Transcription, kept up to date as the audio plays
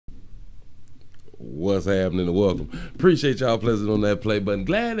What's happening and welcome. Appreciate y'all pressing on that play button.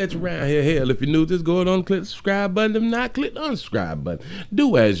 Glad that you're around here. Hell, if you're new, just go ahead and click the subscribe button. If not, click the unsubscribe button.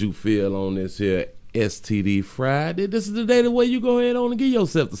 Do as you feel on this here STD Friday. This is the day the way you go ahead on and give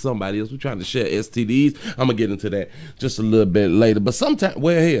yourself to somebody else. We're trying to share STDs. I'm gonna get into that just a little bit later. But sometimes,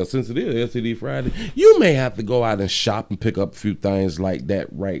 well, hell, since it is STD Friday, you may have to go out and shop and pick up a few things like that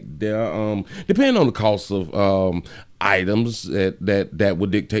right there. Depending on the cost of items that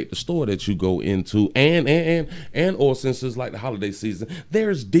would dictate the store that you go into, and or since it's like the holiday season,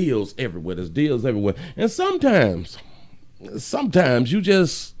 there's deals everywhere. There's deals everywhere, and sometimes you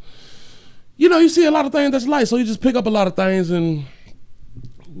just, you know, you see a lot of things that's light, so you just pick up a lot of things and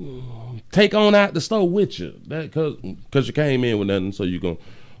take on out the store with you. That because you came in with nothing, so you gonna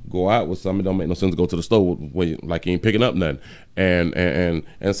go out with something. It don't make no sense to go to the store when you ain't picking up nothing, and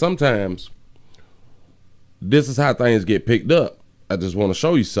sometimes this is how things get picked up. I just want to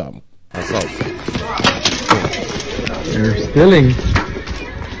show you something. I saw something. You're stealing.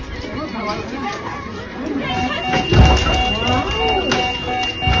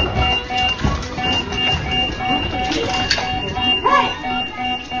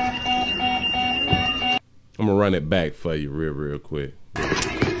 I'm gonna run it back for you real quick.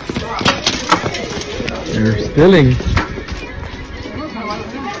 You're stealing.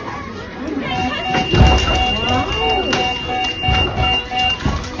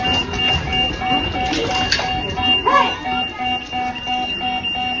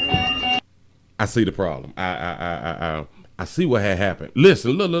 I see the problem. I see what had happened.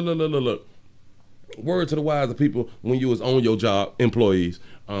 Listen, look. Word to the wise of people when you was on your job, employees,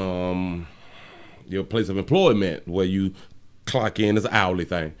 your place of employment where you clock in, it's an hourly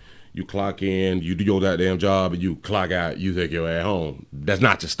thing. You clock in, you do your goddamn job, and you clock out, you take your ass home. That's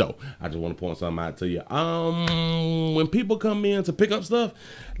not your store. I just want to point something out to you. When people come in to pick up stuff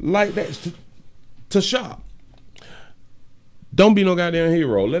like that, to shop, don't be no goddamn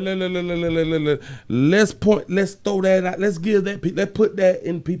hero. Let's throw that out. Let's put that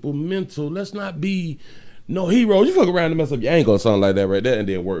in people's mental. Let's not be no heroes. You fuck around and mess up your ankle or something like that right there, and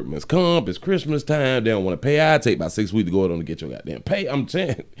then workman's comp. It's Christmas time. They don't want to pay. I take about 6 weeks to go out and get your goddamn pay. I'm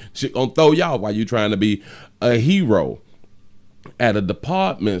saying shit gonna throw y'all while you trying to be a hero at a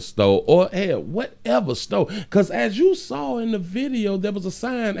department store or hell, whatever store. Because as you saw in the video, there was a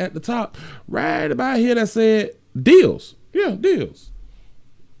sign at the top right about here that said deals. Yeah, deals.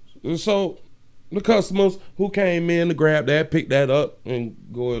 So the customers who came in to grab that, pick that up, and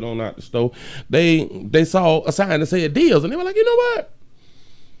go it on out the store, they saw a sign that said deals, and they were like, you know what?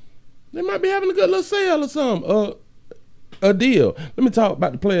 They might be having a good little sale or something, a deal. Let me talk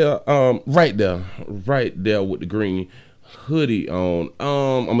about the player right there with the green hoodie on.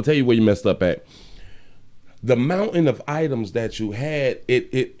 I'm gonna tell you where you messed up at. The mountain of items that you had,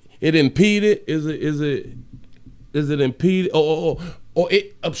 it impeded. Is it impeded or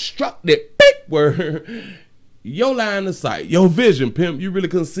it obstructed where your line of sight, your vision, pimp, you really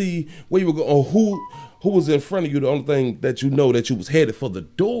couldn't see where you were going or who was in front of you. The only thing that you know that you was headed for the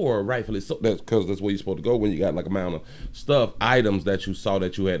door, rightfully so. That's because that's where you're supposed to go when you got like a amount of stuff, items that you saw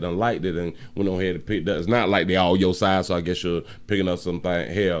that you had done liked it and went on ahead and picked up. It's not like they all your size, so I guess you're picking up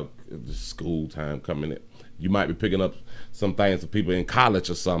something. Hell, it's school time coming in. You might be picking up some things for people in college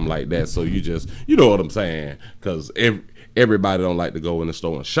or something like that. So you know what I'm saying? Because everybody don't like to go in the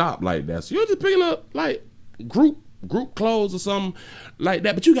store and shop like that. So you're just picking up like group clothes or something like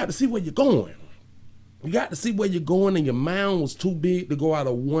that. But you got to see where you're going. You got to see where you're going, and your mound was too big to go out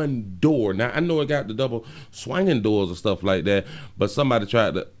of one door. Now, I know it got the double swinging doors and stuff like that, but somebody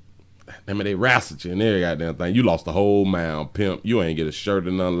tried to, I mean, they wrestled you and every goddamn thing. You lost the whole mound, pimp. You ain't get a shirt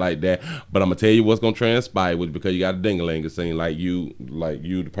or nothing like that. But I'm gonna tell you what's gonna transpire with you because you got a ding-a-ling. It seems like you,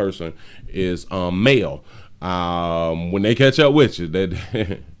 the person is male. When they catch up with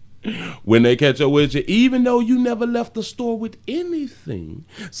you, even though you never left the store with anything,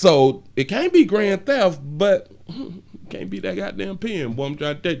 so it can't be grand theft, but can't be that goddamn pen. Boy, I'm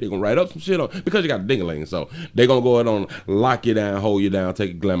trying to tell you, they're gonna write up some shit on because you got a ding-a-ling. So they're gonna go ahead on, lock you down, hold you down,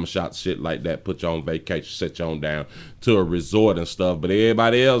 take a glamour shot, shit like that, put you on vacation, set you on down to a resort and stuff. But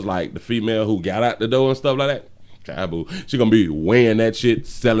everybody else, like the female who got out the door and stuff like that, taboo. She gonna be weighing that shit,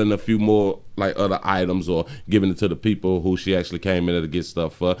 selling a few more like other items or giving it to the people who she actually came in to get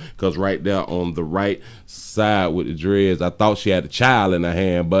stuff for. Cause right there on the right side with the dreads, I thought she had a child in her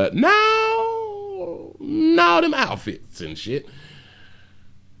hand, but no, them outfits and shit.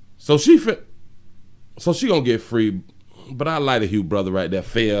 So she gonna get free But I like a Hugh brother right there.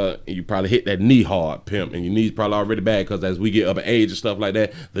 Fell and you probably hit that knee hard, pimp, and your knees probably already bad because as we get up in age and stuff like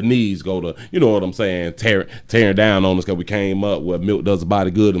that, the knees go to, you know what I'm saying, tearing down on us because we came up where milk does the body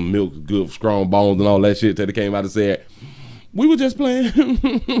good and milk good for strong bones and all that shit till they came out and said, we were just playing.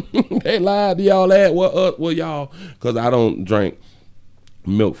 They lied to y'all that. Well, y'all, because I don't drink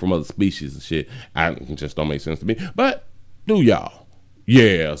milk from other species and shit. It just don't make sense to me. But do y'all?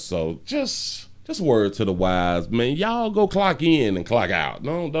 Yeah, so just word to the wise, man. Y'all go clock in and clock out.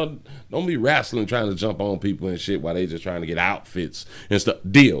 Don't be wrestling trying to jump on people and shit while they just trying to get outfits and stuff.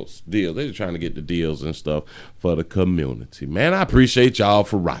 Deals. They just trying to get the deals and stuff for the community. Man, I appreciate y'all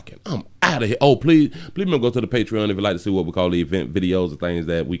for rocking. I'm out of here. Oh, please remember go to the Patreon if you'd like to see what we call the event videos and things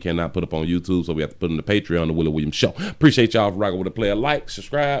that we cannot put up on YouTube, so we have to put in the Patreon, the Willie Williams Show. Appreciate y'all for rocking with a player. Like,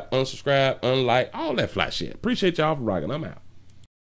 subscribe, unsubscribe, unlike, all that fly shit. Appreciate y'all for rocking. I'm out.